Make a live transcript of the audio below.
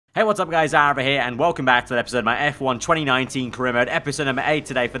Hey, what's up guys, Aarava here, and welcome back to the episode of my F1 2019 career mode, episode number 8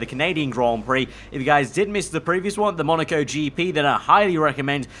 today for the Canadian Grand Prix. If you guys did miss the previous one, the Monaco GP, then I highly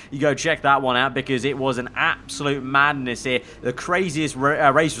recommend you go check that one out because it was an absolute madness here. The craziest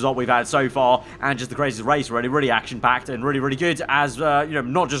race result we've had so far, and just the craziest race really action-packed and really good as, you know,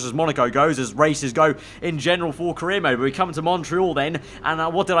 not just as Monaco goes, as races go in general for career mode. But we come to Montreal then,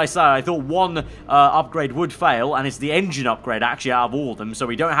 and what did I say? I thought one upgrade would fail, and it's the engine upgrade actually out of all of them, so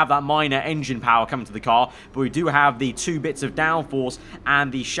we don't have that minor engine power coming to the car, but we do have the 2 bits of downforce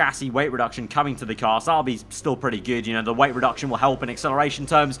and the chassis weight reduction coming to the car, so that'll be still pretty good. You know, the weight reduction will help in acceleration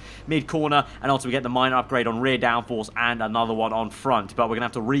terms mid-corner, and also we get the minor upgrade on rear downforce and another one on front, but we're gonna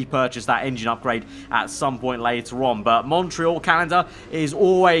have to repurchase that engine upgrade at some point later on. But Montreal, Canada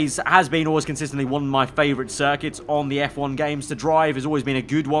has been always consistently one of my favorite circuits on the F1 games to drive. Has always been a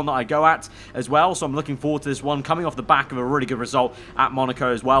good one that I go at as well, so I'm looking forward to this one, coming off the back of a really good result at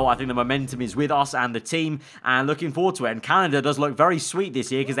Monaco as well. I think the momentum is with us and the team, and looking forward to it. And Canada does look very sweet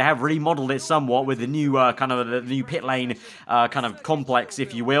this year because they have remodeled it somewhat with the new the new pit lane kind of complex,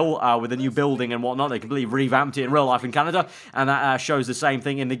 if you will, with a new building and whatnot. They completely revamped it in real life in Canada, and that shows the same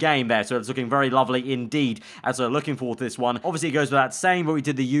thing in the game there. So it's looking very lovely indeed. And so looking forward to this one. Obviously, it goes without saying, but we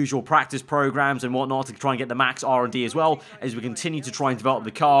did the usual practice programs and whatnot to try and get the max R&D as well as we continue to try and develop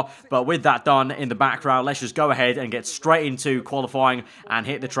the car. But with that done in the background, let's just go ahead and get straight into qualifying and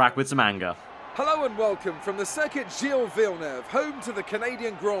hit the track with some anger. Hello and welcome from the circuit Gilles Villeneuve, home to the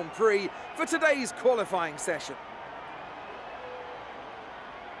Canadian Grand Prix for today's qualifying session.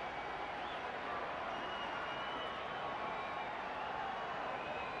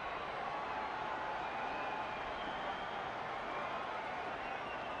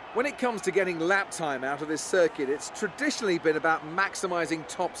 When it comes to getting lap time out of this circuit, it's traditionally been about maximising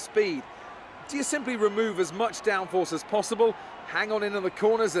top speed. Do you simply remove as much downforce as possible, hang on in the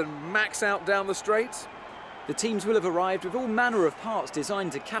corners and max out down the straights? The teams will have arrived with all manner of parts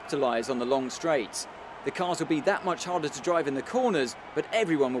designed to capitalise on the long straights. The cars will be that much harder to drive in the corners, but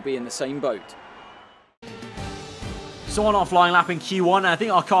everyone will be in the same boat. So on our flying lap in Q1, I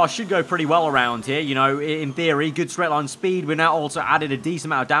think our car should go pretty well around here. You know, in theory, good straight line speed. We're now also added a decent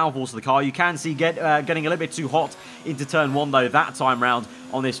amount of downforce to the car. You can see getting a little bit too hot into turn 1 though that time round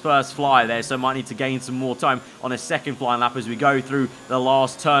on this first fly there, so might need to gain some more time on a second flying lap as we go through the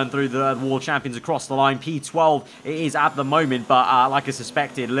last turn through the World Champions across the line. P12 it is at the moment, but like I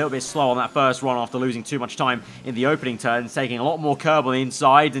suspected, a little bit slow on that first run after losing too much time in the opening turns, taking a lot more curb on the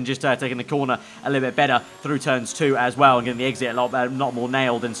inside and just taking the corner a little bit better through turns 2 as well, and getting the exit a lot more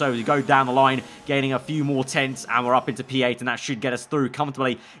nailed. And so as we go down the line, gaining a few more tenths, and we're up into P8, and that should get us through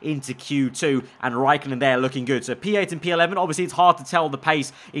comfortably into Q2, and Raikkonen there looking good. So P8 and P11, obviously it's hard to tell the pace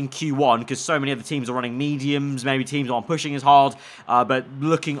in Q1 because so many other teams are running mediums, maybe teams aren't pushing as hard, but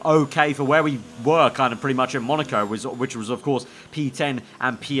looking okay for where we were kind of pretty much at Monaco, which was of course P10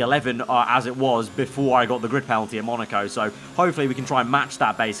 and P11 as it was before I got the grid penalty at Monaco. So hopefully we can try and match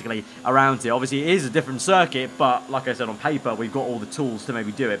that basically around here. Obviously it is a different circuit, but like I said, on paper we've got all the tools to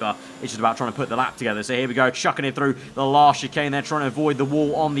maybe do it, but it's just about trying to put the lap together. So here we go, chucking it through the last chicane there, trying to avoid the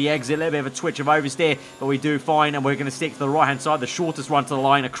wall on the exit. A little bit of a twitch of oversteer, but we do fine, and we're going to stick to the right hand side, the shortest run to the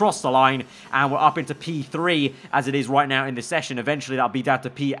line, across the line, and we're up into P3 as it is right now in the session. Eventually that'll be down to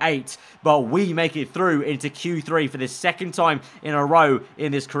P8, but we make it through into Q3 for the second time in a row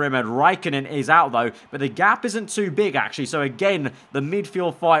in this career mode. Raikkonen is out though, but the gap isn't too big actually, so again the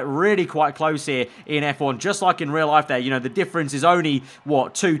midfield fight really quite close here in F1, just like in real life there. You know, the difference is only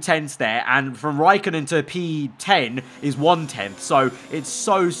what, 2 tenths there, and from Raikkonen to P10 is 1 tenth, so it's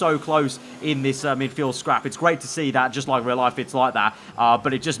so close in this midfield scrap. It's great to see that, just like real life it's like that,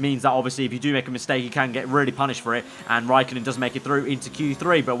 but it just means that obviously if you do make a mistake you can get really punished for it, and Raikkonen does make it through into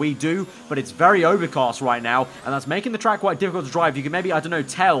Q3, but we do. But it's very overcast right now, and that's making the track quite difficult to drive. You can maybe, I don't know,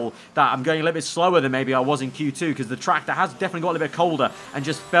 tell that I'm going a little bit slower than maybe I was in Q2 because the track that has definitely got a little bit colder and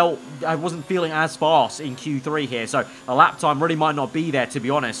just felt I wasn't feeling as fast in Q3 here, so the lap time really might not be there, to be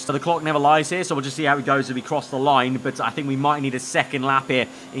honest. So the clock never lies here, so we'll just see how it goes as we cross the line, but I think we might need a second lap here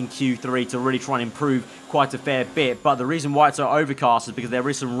in Q3 to really try and improve quite a fair bit. But the reason why it's so overcast is because there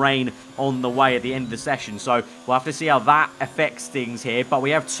is some rain on the way at the end of the session, so we'll have to see how that affects things here. But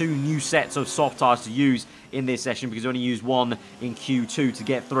we have 2 new sets of soft tires to use in this session because we only used 1 in Q2 to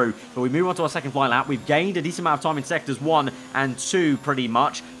get through. But we move on to our second flying lap. We've gained a decent amount of time in sectors 1 and 2 pretty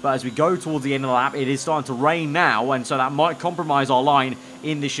much, but as we go towards the end of the lap, it is starting to rain now, and so that might compromise our line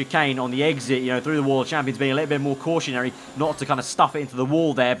in the chicane on the exit, you know, through the wall. Champions being a little bit more cautionary not to kind of stuff it into the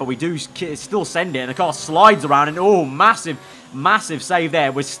wall there, but we do still send it, and the car slides around, and oh, massive Massive save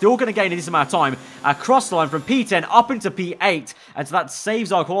there. We're still going to gain a decent amount of time across the line from P10 up into P8, and so that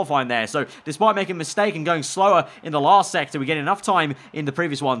saves our qualifying there. So despite making a mistake and going slower in the last sector, we get enough time in the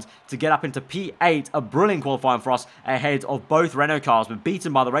previous ones to get up into P8. A brilliant qualifying for us ahead of both Renault cars, but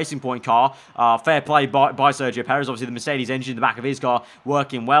beaten by the Racing Point car. Fair play by Sergio Perez. Obviously the Mercedes engine in the back of his car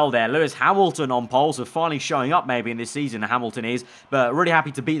working well there. Lewis Hamilton on pole, so finally showing up maybe in this season, Hamilton is, but really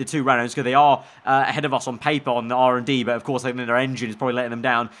happy to beat the two Renaults because they are ahead of us on paper on the R&D, but of course I think their engine is probably letting them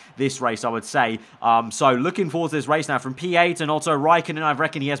down this race, I would say. So looking forward to this race now from P8, and also Raikkonen, I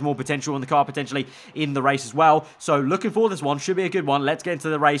reckon he has more potential in the car potentially in the race as well. So looking forward to this one, should be a good one. Let's get into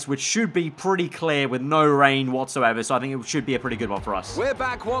the race, which should be pretty clear with no rain whatsoever, so I think it should be a pretty good one for us. We're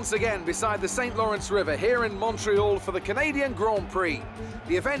back once again beside the St. Lawrence River here in Montreal for the Canadian Grand Prix.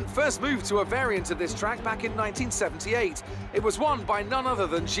 The event first moved to a variant of this track back in 1978. It was won by none other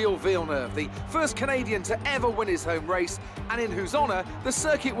than Gilles Villeneuve, the first Canadian to ever win his home race, and in whose honour the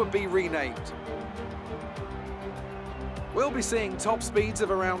circuit would be renamed. We'll be seeing top speeds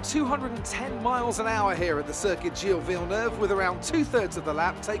of around 210 miles an hour here at the circuit Gilles Villeneuve, with around 2/3 of the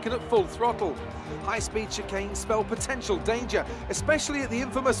lap taken at full throttle. High-speed chicanes spell potential danger, especially at the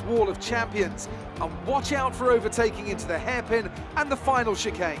infamous Wall of Champions. And watch out for overtaking into the hairpin and the final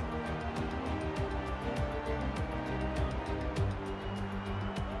chicane.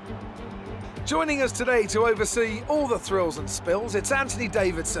 Joining us today to oversee all the thrills and spills, it's Anthony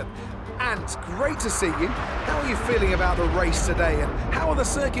Davidson. And great to see you. How are you feeling about the race today, and how are the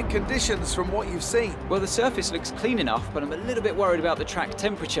circuit conditions from what you've seen? Well, the surface looks clean enough, but I'm a little bit worried about the track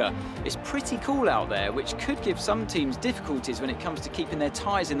temperature. It's pretty cool out there, which could give some teams difficulties when it comes to keeping their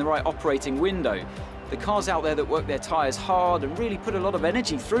tyres in the right operating window. The cars out there that work their tyres hard and really put a lot of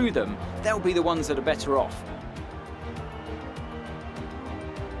energy through them, they'll be the ones that are better off.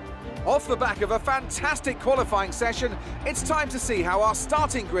 Off the back of a fantastic qualifying session, it's time to see how our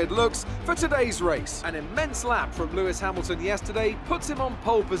starting grid looks for today's race. An immense lap from Lewis Hamilton yesterday puts him on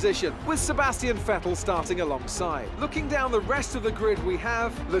pole position, with Sebastian Vettel starting alongside. Looking down the rest of the grid, we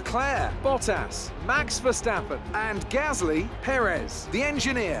have Leclerc, Bottas, Max Verstappen, and Gasly, Perez, the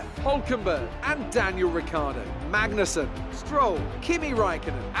engineer, Hülkenberg, and Daniel Ricciardo, Magnussen, Stroll, Kimi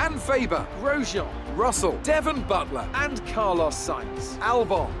Raikkonen, and Faber, Grosjean, Russell, Devon Butler, and Carlos Sainz.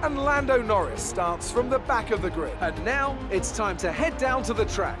 Albon and Lando Norris starts from the back of the grid. And now it's time to head down to the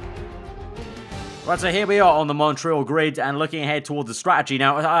track. Right, so here we are on the Montreal grid and looking ahead towards the strategy.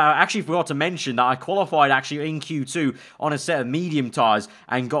 Now, I actually forgot to mention that I qualified actually in Q2 on a set of medium tyres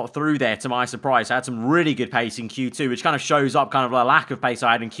and got through there to my surprise. I had some really good pace in Q2, which kind of shows up kind of a lack of pace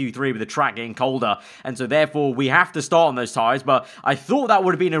I had in Q3 with the track getting colder. And so therefore, we have to start on those tyres. But I thought that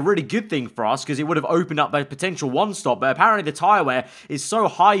would have been a really good thing for us because it would have opened up the potential one-stop. But apparently the tyre wear is so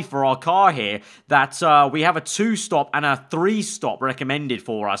high for our car here that we have a 2-stop and a 3-stop recommended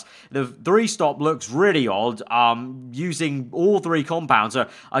for us. The 3-stop looks really odd, using all 3 compounds. So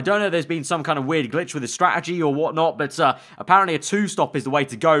I don't know if there's been some kind of weird glitch with the strategy or whatnot, but apparently a 2-stop is the way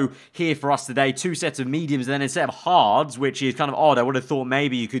to go here for us today. 2 sets of mediums, and then instead of hards, which is kind of odd, I would have thought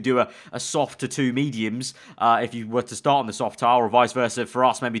maybe you could do a soft to 2 mediums if you were to start on the soft tire, or vice versa for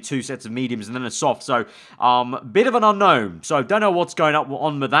us, maybe 2 sets of mediums and then a soft. So bit of an unknown. So don't know what's going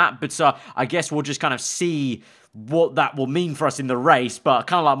on with that, but I guess we'll just kind of see what that will mean for us in the race. But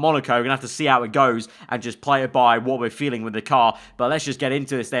kind of like Monaco, we're going to have to see how it goes and just play it by what we're feeling with the car. But let's just get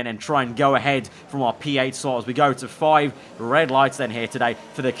into this then and try and go ahead from our P8 slot as we go to 5 red lights then here today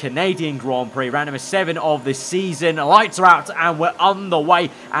for the Canadian Grand Prix, round number 7 of the season. Lights are out and we're on the way,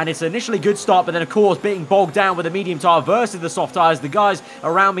 and it's an initially good start, but then of course being bogged down with the medium tyre versus the soft tyres. The guys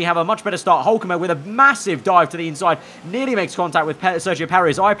around me have a much better start. Hülkenberg with a massive dive to the inside, nearly makes contact with Sergio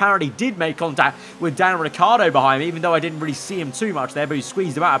Perez. I apparently did make contact with Daniel Ricciardo behind me, even though I didn't really see him too much there, but he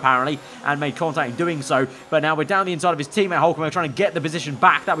squeezed him out apparently and made contact in doing so. But now we're down the inside of his teammate Hülkenberg, trying to get the position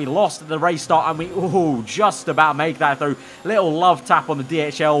back that we lost at the race start, and we just about make that through. Little love tap on the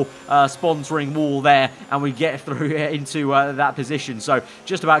DHL sponsoring wall there, and we get through into that position. So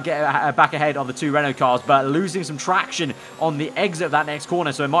just about get back ahead of the 2 Renault cars, but losing some traction on the exit of that next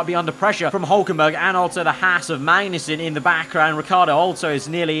corner, so it might be under pressure from Hülkenberg, and also the Haas of Magnussen in the background. Ricciardo also is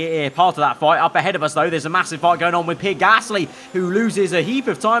nearly part of that fight. Up ahead of us though, there's a massive fight going on with Pierre Gasly, who loses a heap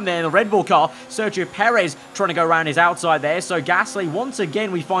of time there in the Red Bull car. Sergio Perez trying to go around his outside there. So Gasly, once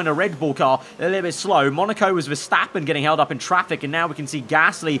again, we find a Red Bull car a little bit slow. Monaco was Verstappen getting held up in traffic, and now we can see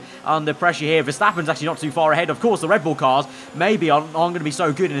Gasly under pressure here. Verstappen's actually not too far ahead. Of course, the Red Bull cars maybe aren't going to be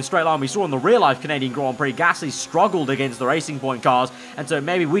so good in a straight line. We saw in the real-life Canadian Grand Prix, Gasly struggled against the Racing Point cars, and so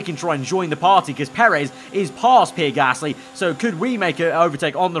maybe we can try and join the party because Perez is past Pierre Gasly. So could we make an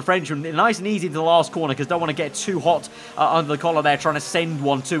overtake on the Frenchman nice and easy to the last corner, because don't want to get too hot under the collar there, trying to send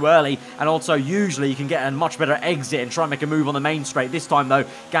one too early. And also, usually, you can get a much better exit and try and make a move on the main straight. This time, though,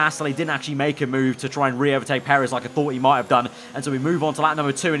 Gasly didn't actually make a move to try and re-overtake Perez like I thought he might have done. And so we move on to lap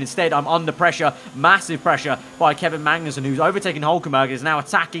number 2, and instead I'm under pressure, massive pressure by Kevin Magnussen, who's overtaken Hulkenberg, is now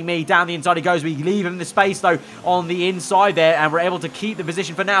attacking me. Down the inside he goes. We leave him the space, though, on the inside there, and we're able to keep the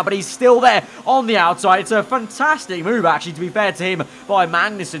position for now, but he's still there on the outside. It's a fantastic move, actually, to be fair to him, by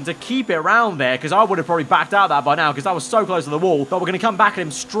Magnussen to keep it around there, because I would have probably backed out that by now, because that was so close to the wall. But we're going to come back at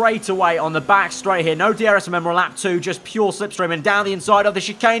him straight away on the back straight here. No DRS, remember, on lap 2, just pure slipstream, and down the inside of the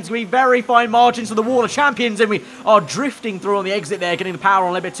chicane. It's going to be very fine margins to the wall of champions, and we are drifting through on the exit there, getting the power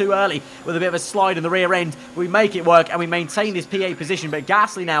on a little bit too early with a bit of a slide in the rear end. We make it work, and we maintain this P8 position, but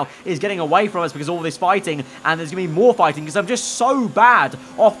Gasly now is getting away from us because of all this fighting, and there's going to be more fighting because I'm just so bad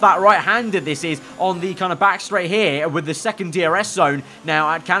off that right-handed this is on the kind of back straight here with the second DRS zone now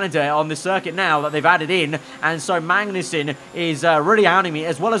at Canada on the circuit now that they've added in, and so Magnussen is really hounding me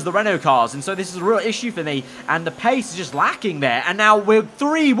as well as the Renault cars, and so this is a real issue for me, and the pace is just lacking there, and now we're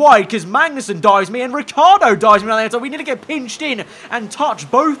 3 wide because Magnussen dives me and Ricciardo dives me on there, so we need to get pinched in and touch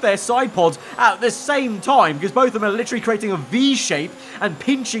both their side pods at the same time because both of them are literally creating a V shape and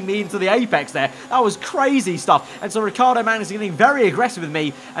pinching me into the apex there. That was crazy stuff, and so Ricciardo Magnussen getting very aggressive with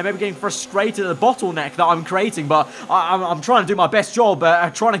me and maybe getting frustrated at the bottleneck that I'm creating, but I'm trying to do my best job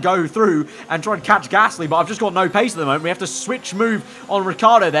trying to go through and try and catch Gasly, but I've just got no pace at the moment. We have to switch move on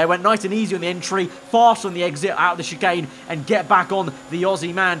Ricciardo there. Went nice and easy on the entry, fast on the exit out of the chicane, and get back on the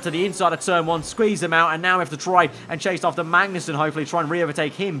Aussie man to the inside of turn 1, squeeze him out, and now we have to try and chase after Magnussen, hopefully try and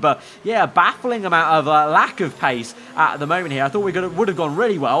re-overtake him. But yeah, baffling amount of lack of pace at the moment here. I thought we would have gone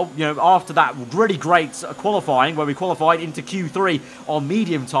really well, you know, after that really great qualifying where we qualified into Q3 on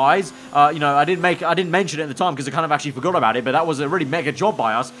medium tyres. You know, I didn't mention it at the time because I kind of actually forgot about it, but that was a really mega job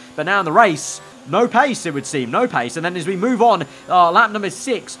by us. But now in the race, no pace, it would seem. No pace. And then as we move on, lap number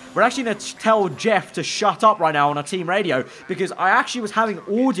 6, we're actually going to tell Jeff to shut up right now on our team radio because I actually was having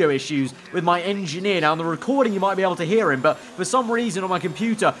audio issues with my engineer. Now, on the recording, you might be able to hear him, but for some reason on my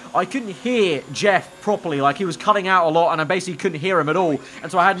computer, I couldn't hear Jeff properly. Like, he was cutting out a lot, and I basically couldn't hear him at all.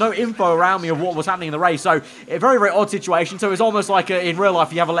 And so I had no info around me of what was happening in the race. So, a very, very odd situation. So, it's almost like in real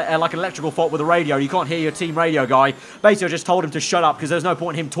life, you have like an electrical fault with a radio. You can't hear your team radio guy. Basically, I just told him to shut up because there's no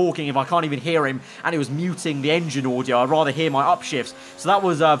point in him talking if I can't even hear him, and it was muting the engine audio. I'd rather hear my upshifts. So that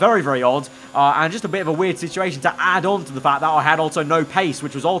was very, very odd, and just a bit of a weird situation to add on to the fact that I had also no pace,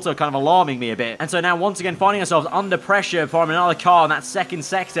 which was also kind of alarming me a bit. And so now, once again, finding ourselves under pressure from another car in that second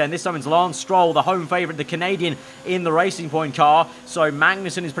sector, and this time it's Lance Stroll, the home favourite, the Canadian in the Racing Point car. So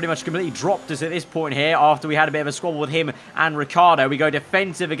Magnussen is pretty much completely dropped us at this point here after we had a bit of a squabble with him and Ricciardo. We go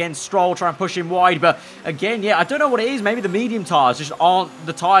defensive against Stroll, try and push him wide, but again, yeah, I don't know what it is. Maybe the medium tyres just aren't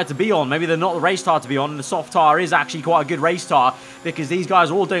the tyre to be on. Maybe they're not the race tyre to be on, and the soft tyre is actually quite a good race tyre because these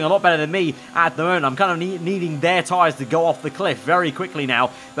guys are all doing a lot better than me at the moment. I'm kind of needing their tyres to go off the cliff very quickly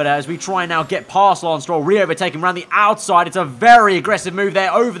now, but as we try and now get past Lance Stroll, re-overtake him around the outside. It's a very aggressive move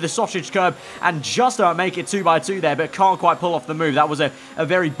there over the sausage curb and just about make it 2x2 there, but can't quite pull off the move. That was a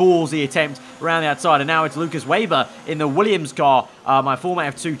very ballsy attempt around the outside, and now it's Lucas Weber in the Williams car, my former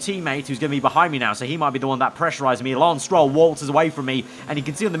F2 teammate, who's going to be behind me now, so he might be the one that pressurizes me. Lance Stroll waltzes away from me, and you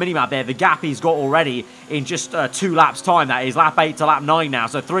can see on the minimap there the gap he's got already in just 2 laps time. That is lap 8 to lap 9 now,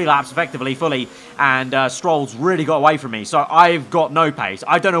 so 3 laps effectively fully, and Stroll's really got away from me, so I've got no pace.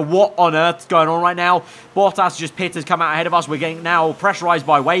 I don't know what on earth's going on right now. Bottas just pit has come out ahead of us. We're getting now pressurized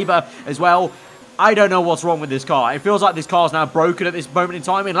by Weber as well. I don't know what's wrong with this car. It feels like this car's now broken at this moment in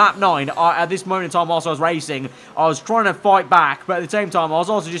time. In lap 9, at this moment in time whilst I was racing, I was trying to fight back, but at the same time, I was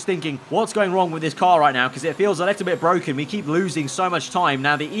also just thinking, what's going wrong with this car right now? Because it feels a little bit broken. We keep losing so much time.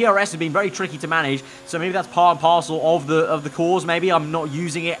 Now, the ERS has been very tricky to manage, so maybe that's part and parcel of the cause. Maybe I'm not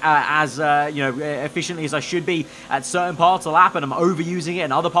using it as you know, efficiently as I should be at certain parts of the lap, and I'm overusing it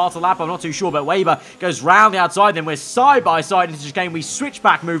in other parts of the lap. I'm not too sure, but Weber goes round the outside, then we're side by side into the game. We switch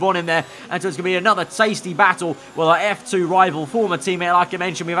back, move on in there, and so it's going to be another tasty battle with our F2 rival, former teammate. Like I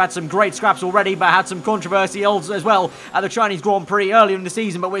mentioned, we've had some great scraps already, but had some controversy as well at the Chinese Grand Prix earlier in the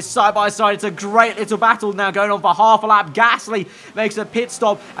season, but we're side by side. It's a great little battle now going on for half a lap. Gasly makes a pit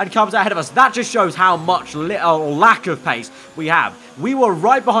stop and comes ahead of us. That just shows how much lack of pace we have. We were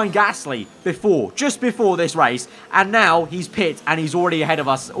right behind Gasly just before this race, and now he's pit and he's already ahead of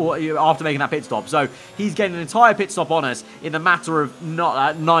us after making that pit stop. So he's getting an entire pit stop on us in the matter of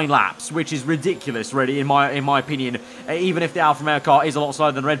 9 laps, which is ridiculous, really, in my opinion. even if the Alfa Romeo car is a lot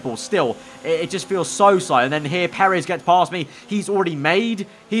slower than Red Bull, still, it just feels so slow. And then here, Perez gets past me. He's already made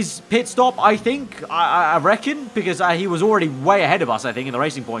his pit stop, I think, I reckon, because he was already way ahead of us, I think, in the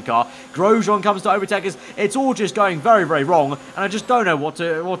Racing Point car. Grosjean comes to overtake us. It's all just going very, very wrong, and I just don't know what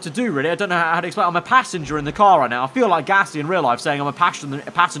to do, really. I don't know how to explain. I'm a passenger in the car right now. I feel like Gasly in real life saying I'm a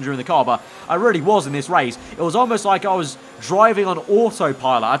passenger in the car, but I really was in this race. It was almost like I was driving on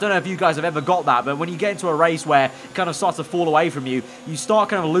autopilot. I don't know if you guys have ever got that, but when you get into a race where it kind of starts to fall away from you, you start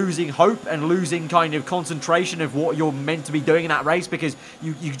kind of losing hope and losing kind of concentration of what you're meant to be doing in that race, because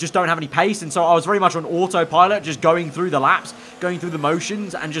you just don't have any pace. And so I was very much on autopilot, just going through the laps, going through the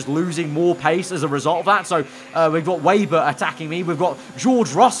motions, and just losing more pace as a result of that. So we've got Weber attacking me. We've got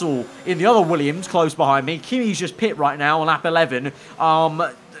George Russell in the other Williams close behind me. Kimi's just pit right now on lap 11.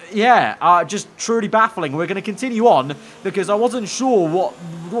 Yeah, just truly baffling. We're going to continue on because I wasn't sure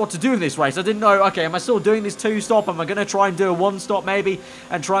what to do in this race. I didn't know, okay, am I still doing this 2-stop? Am I going to try and do a 1-stop maybe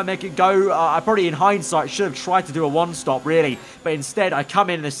and try and make it go? I probably, in hindsight, should have tried to do a 1-stop, really. But instead, I come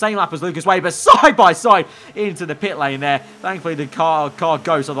in the same lap as Lucas Weber, side by side into the pit lane there. Thankfully, the car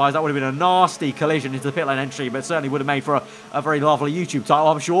goes, otherwise that would have been a nasty collision into the pit lane entry, but certainly would have made for a very lovely YouTube title,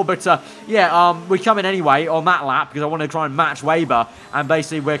 I'm sure. But yeah, we come in anyway on that lap because I want to try and match Weber, and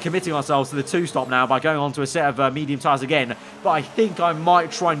basically we're committing ourselves to the 2-stop now by going on to a set of medium tyres again. But I think I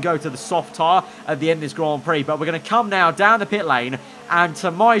might try and go to the soft tyre at the end of this Grand Prix. But we're going to come now down the pit lane, and to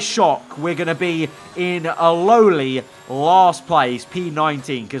my shock, we're going to be in a lowly last place,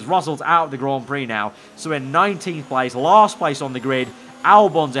 P19, because Russell's out of the Grand Prix now. So in 19th place, last place on the grid.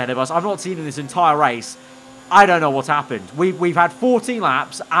 Albon's ahead of us. I've not seen in this entire race. I don't know what's happened. We've had 14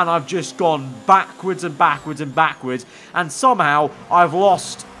 laps, and I've just gone backwards and backwards and backwards, and somehow I've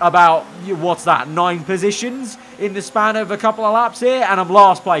lost about, what's that, 9 positions in the span of a couple of laps here, and I'm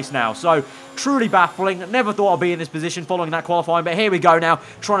last place now. So truly baffling. Never thought I'd be in this position following that qualifying, but here we go now,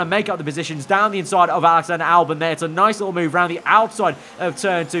 trying to make up the positions down the inside of Alexander Albon there. It's a nice little move around the outside of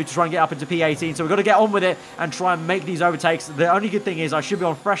turn 2 to try and get up into P18, so we've got to get on with it and try and make these overtakes. The only good thing is I should be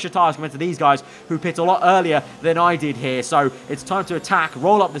on fresher tyres compared to these guys who pit a lot earlier than I did here, so it's time to attack,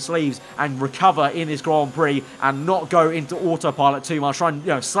 roll up the sleeves, and recover in this Grand Prix and not go into autopilot too much. Try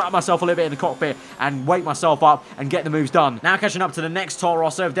and, slap myself a little bit in the cockpit and wake myself up and get the moves done. Now catching up to the next Toro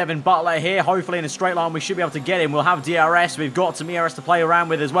Rosso of Devin Butler here. Hopefully in a straight line we should be able to get him. We'll have DRS. We've got some ERS to play around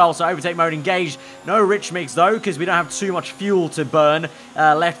with as well, so overtake mode engaged. No rich mix though, because we don't have too much fuel to burn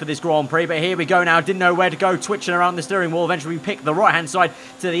left for this Grand Prix. But here we go now. Didn't know where to go, twitching around the steering wheel. Eventually we pick the right hand side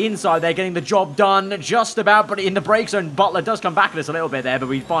to the inside there, getting the job done just about, but in the brake zone Butler does come back at us a little bit there, but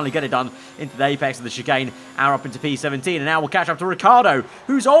we finally get it done into the apex of the chicane and up into P17. And now we'll catch up to Ricciardo,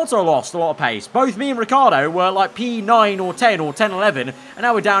 who's also lost a lot of pace. Both me and Ricciardo were like P9 or 10 or 10, 11, and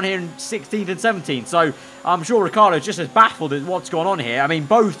now we're down here in 16th and 17th. So I'm sure Ricciardo's just as baffled at what's going on here. I mean,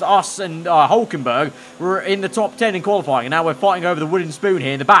 both us and Hulkenberg were in the top 10 in qualifying, and now we're fighting over the wooden spoon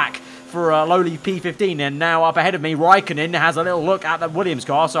here in the back for lowly P15. And now up ahead of me, Raikkonen has a little look at the Williams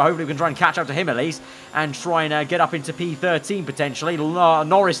car, so hopefully we can try and catch up to him at least and try and get up into P13 potentially.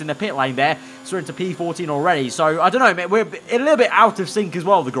 Norris in the pit lane there, so we're into P14 already. So I don't know, we're a little bit out of sync as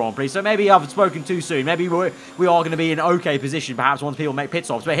well, the Grand Prix, so maybe I've spoken too soon. Maybe we are going to be in an okay position perhaps once people make pit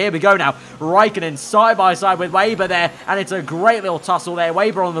stops. But here we go now, Raikkonen side by side with Weber there, and it's a great little tussle there.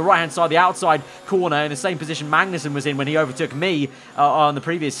 Weber on the right hand side, the outside corner, in the same position Magnussen was in when he overtook me on the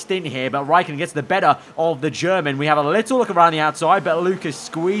previous stint here. But Raikkonen gets the better of the German. We have a little look around the outside, but Lucas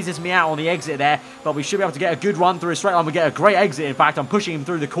squeezes me out on the exit there. But we should be able to get a good run through a straight line. We get a great exit. In fact, I'm pushing him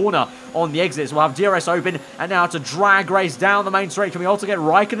through the corner on the exit. So we'll have DRS open, and now to drag race down the main straight. Can we also get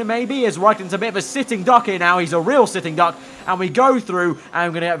Raikkonen maybe? As Raikkonen's a bit of a sitting duck here now. He's a real sitting duck. And we go through,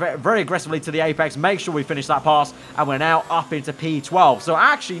 and we're going to get very aggressively to the apex, make sure we finish that pass, and we're now up into P12. So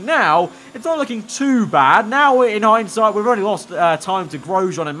actually now, it's not looking too bad. Now, in hindsight, we've only lost time to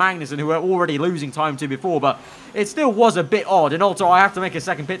Grosjean and Magnussen, who were already losing time to before, but it still was a bit odd. And also, I have to make a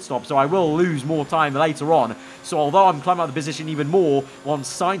second pit stop, so I will lose more time later on. So although I'm climbing up the position even more once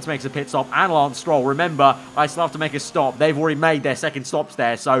Sainz makes a pit stop and Lance Stroll, remember, I still have to make a stop. They've already made their second stops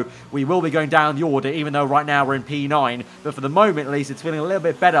there, so we will be going down the order, even though right now we're in P9. But for the moment, at least, it's feeling a little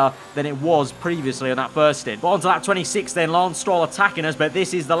bit better than it was previously on that first stint. But on to lap 26 then, Lance Stroll attacking us, but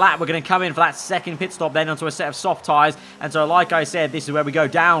this is the lap we're going to come in for that second pit stop then onto a set of soft tyres. And so, like I said, this is where we go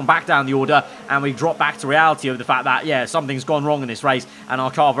back down the order, and we drop back to reality of the fact that, yeah, something's gone wrong in this race, and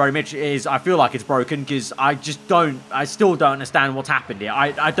our car very much is, I feel like it's broken, because I still don't understand what's happened here.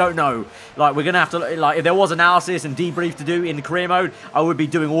 I don't know. like, we're going to have to, like, if there was analysis and debrief to do in the career mode, I would be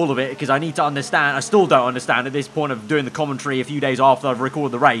doing all of it, because I need to understand, I still don't understand at this point of doing the commentary a few days after I've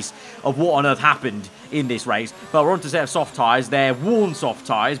recorded the race, of what on earth happened in this race. But we're on to a set of soft tyres. They're worn soft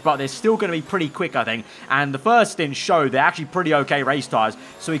tyres, but they're still going to be pretty quick, I think. And the first stint showed they're actually pretty okay race tyres.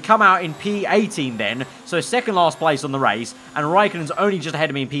 So we come out in P18 then, so second last place on the race, and Raikkonen's only just ahead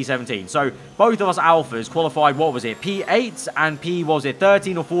of me in P17. So both of us Alphas qualified, what was it, P8 and P, what was it,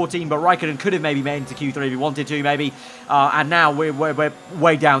 13 or 14, but Raikkonen could have maybe made into Q3 if he wanted to, maybe. And now we're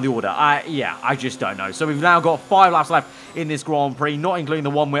way down the order. Yeah, I just don't know. So we've now got 5 laps left in this Grand Prix, not including the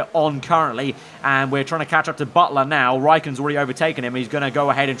one we're on currently, and we're trying to catch up to Butler now. Raikkonen's already overtaken him. He's going to go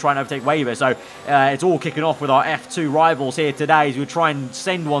ahead and try and overtake Weber. So it's all kicking off with our F2 rivals here today as we try and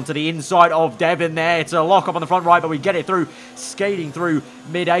send one to the inside of Devon there. It's a lock up on the front right, but we get it through, skating through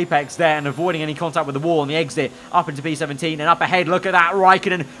mid-apex there and avoiding any contact with the wall on the exit up into P17 and up ahead. Look at that,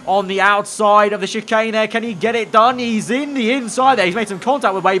 Raikkonen on the outside of the chicane there. Can he get it done? He's in the inside there. He's made some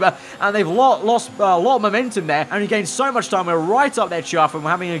contact with Weber, and they've lost a lot of momentum there, and he gained so much time. We're right up there, Chuff, and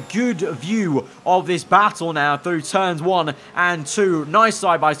we're having a good view of this battle now through turns 1 and 2. Nice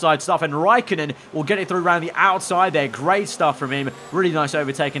side-by-side stuff, and Raikkonen will get it through around the outside there. Great stuff from him. Really nice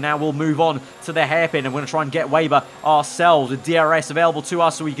overtaking. Now we'll move on to the hairpin, and we're going to try and get Weber ourselves with DRS available to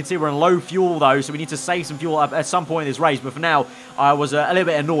us, so we can see we're in low fuel though, so we need to save some fuel at some point in this race. But for now, I was a little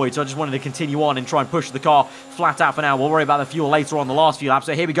bit annoyed, so I just wanted to continue on and try and push the car flat out for now. We'll worry about the fuel later on the last few laps.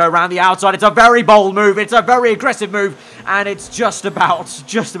 So here we go around the outside. It's a very bold move. It's a very aggressive move, and it's just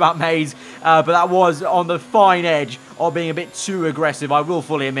about made. But that was on the fine edge of being a bit too aggressive, I will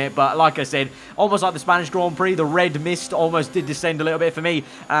fully admit. But like I said, almost like the Spanish Grand Prix, the red mist almost did descend a little bit for me.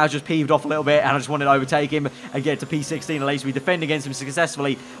 I was just peeved off a little bit, and I just wanted to overtake him and get to P16 at least. We defend against him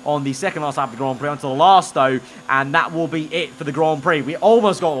successfully on the second last lap of the Grand Prix until the last though, and that will be it for the Grand Prix. We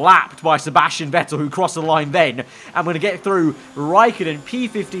almost got lapped by Sebastian Vettel, who crossed the line then. I'm going to get through Raikkonen,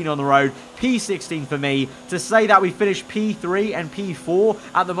 P15 on the road, P16 for me. To say that we finished P3 and P4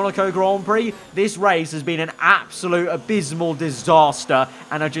 at the Monaco Grand Prix, this race has been an absolute abysmal disaster,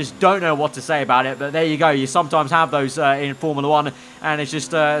 and I just don't know what to say about it. But there you go. You sometimes have those in Formula 1, and it's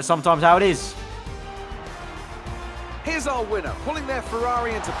just sometimes how it is. Here's our winner, pulling their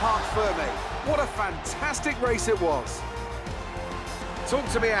Ferrari into Parc Fermé. What a fantastic race it was. Talk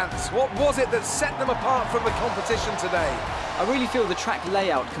to me, Ants. What was it that set them apart from the competition today? I really feel the track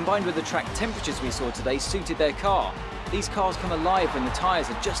layout combined with the track temperatures we saw today suited their car. These cars come alive when the tyres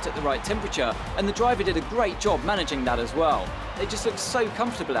are just at the right temperature, and the driver did a great job managing that as well. They just look so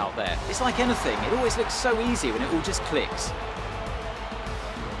comfortable out there. It's like anything, it always looks so easy when it all just clicks.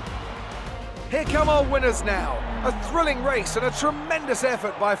 Here come our winners now. A thrilling race and a tremendous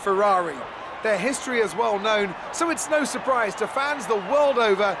effort by Ferrari. Their history is well known, so it's no surprise to fans the world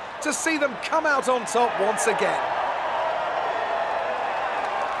over to see them come out on top once again.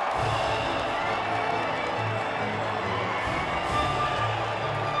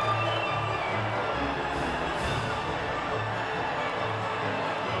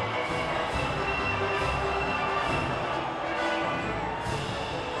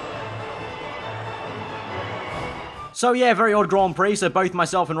 So yeah, very odd Grand Prix. So both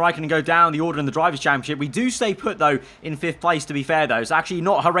myself and Raikkonen go down the order in the Drivers' Championship. We do stay put, though, in 5th place, to be fair, though. It's actually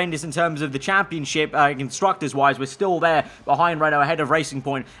not horrendous in terms of the championship, constructors-wise. We're still there behind Renault, ahead of Racing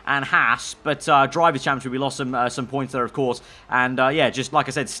Point and Haas. But Drivers' Championship, we lost some points there, of course. And yeah, just like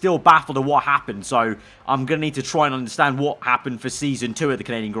I said, still baffled at what happened. So I'm going to need to try and understand what happened for Season 2 at the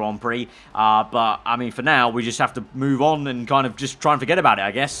Canadian Grand Prix. But, I mean, for now, we just have to move on and kind of just try and forget about it,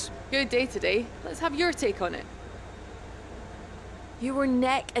 I guess. Good day today. Let's have your take on it. You were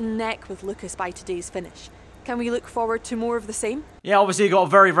neck and neck with Lucas by today's finish. Can we look forward to more of the same? Yeah, obviously it got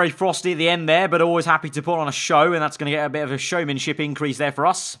very, very frosty at the end there, but always happy to put on a show, and that's going to get a bit of a showmanship increase there for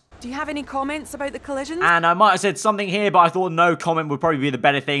us. Do you have any comments about the collisions? And I might have said something here, but I thought no comment would probably be the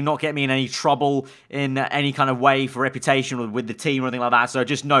better thing, not get me in any trouble in any kind of way for reputation with the team or anything like that, so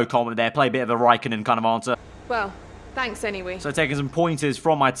just no comment there. Play a bit of a Raikkonen kind of answer. Well, thanks anyway. So taking some pointers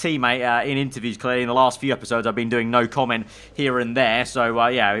from my teammate in interviews, clearly in the last few episodes I've been doing no comment here and there, so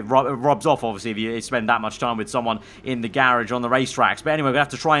yeah, it rubs off obviously if you spend that much time with someone in the garage on the racetracks. But anyway, we're going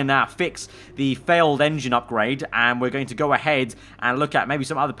to have to try and fix the failed engine upgrade, and we're going to go ahead and look at maybe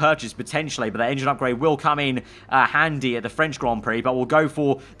some other purchase potentially, but the engine upgrade will come in handy at the French Grand Prix, but we'll go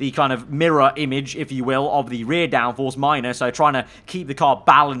for the kind of mirror image, if you will, of the rear downforce minor, so trying to keep the car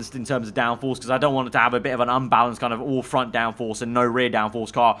balanced in terms of downforce, because I don't want it to have a bit of an unbalanced kind of of all front downforce and no rear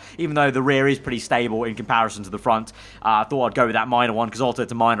downforce car, even though the rear is pretty stable in comparison to the front. I thought I'd go with that minor one, because also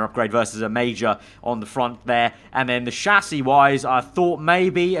it's a minor upgrade versus a major on the front there. And then the chassis-wise, I thought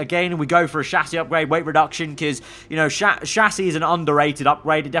maybe, again, we go for a chassis upgrade, weight reduction, because, you know, chassis is an underrated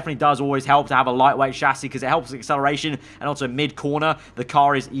upgrade. It definitely does always help to have a lightweight chassis, because it helps with acceleration, and also mid-corner, the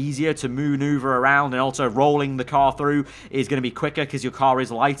car is easier to maneuver around, and also rolling the car through is going to be quicker, because your car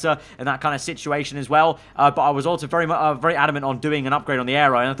is lighter in that kind of situation as well. But I was also very adamant on doing an upgrade on the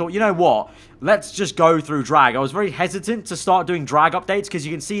aero, and I thought, you know what? Let's just go through drag. I was very hesitant to start doing drag updates, because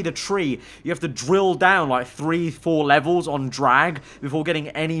you can see the tree. You have to drill down like 3-4 levels on drag before getting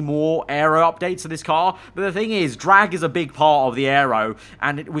any more aero updates to this car. But the thing is, drag is a big part of the aero,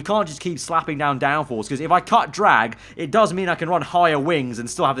 and we can't just keep slapping down downforce, because if I cut drag, it does mean I can run higher wings and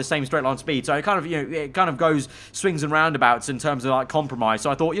still have the same straight line speed. So it kind of, you know, it kind of goes swings and roundabouts in terms of like compromise. So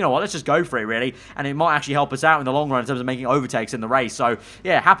I thought, you know what, let's just go for it really, and it might actually help us out in the long run in terms of making overtakes in the race. So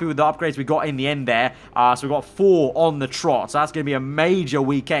yeah, happy with the upgrades we got in the end there. So we've got 4 on the trot. So that's going to be a major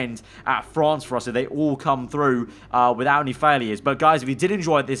weekend at France for us if they all come through without any failures. But guys, if you did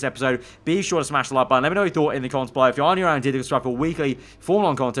enjoy this episode, be sure to smash the like button. Let me know your thought in the comments below. If you're on your own, subscribe for weekly Formula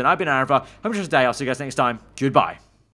 1 content. I've been Aarava. Have a nice day. I'll see you guys next time. Goodbye.